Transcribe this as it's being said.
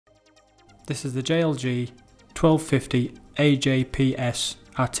This is the JLG 1250AJPS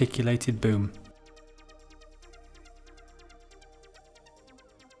articulated boom.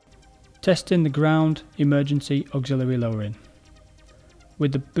 Testing the ground emergency auxiliary lowering.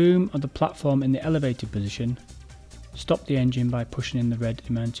 With the boom of the platform in the elevated position, stop the engine by pushing in the red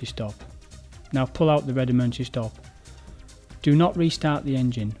emergency stop. Now pull out the red emergency stop. Do not restart the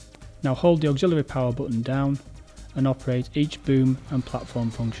engine. Now hold the auxiliary power button down and operate each boom and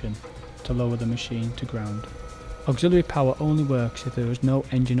platform function to lower the machine to ground. Auxiliary power only works if there is no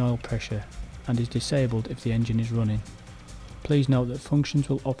engine oil pressure and is disabled if the engine is running. Please note that functions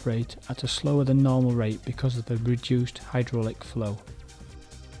will operate at a slower than normal rate because of the reduced hydraulic flow.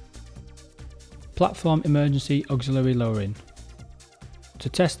 Platform emergency auxiliary lowering. To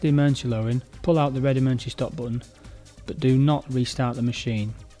test the emergency lowering, pull out the red emergency stop button, but do not restart the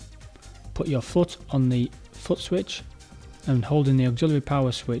machine. Put your foot on the foot switch and holding the auxiliary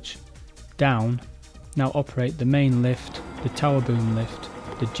power switch down, now operate the main lift, the tower boom lift,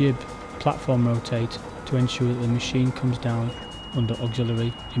 the jib, platform rotate to ensure that the machine comes down under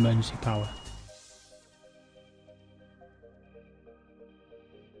auxiliary emergency power.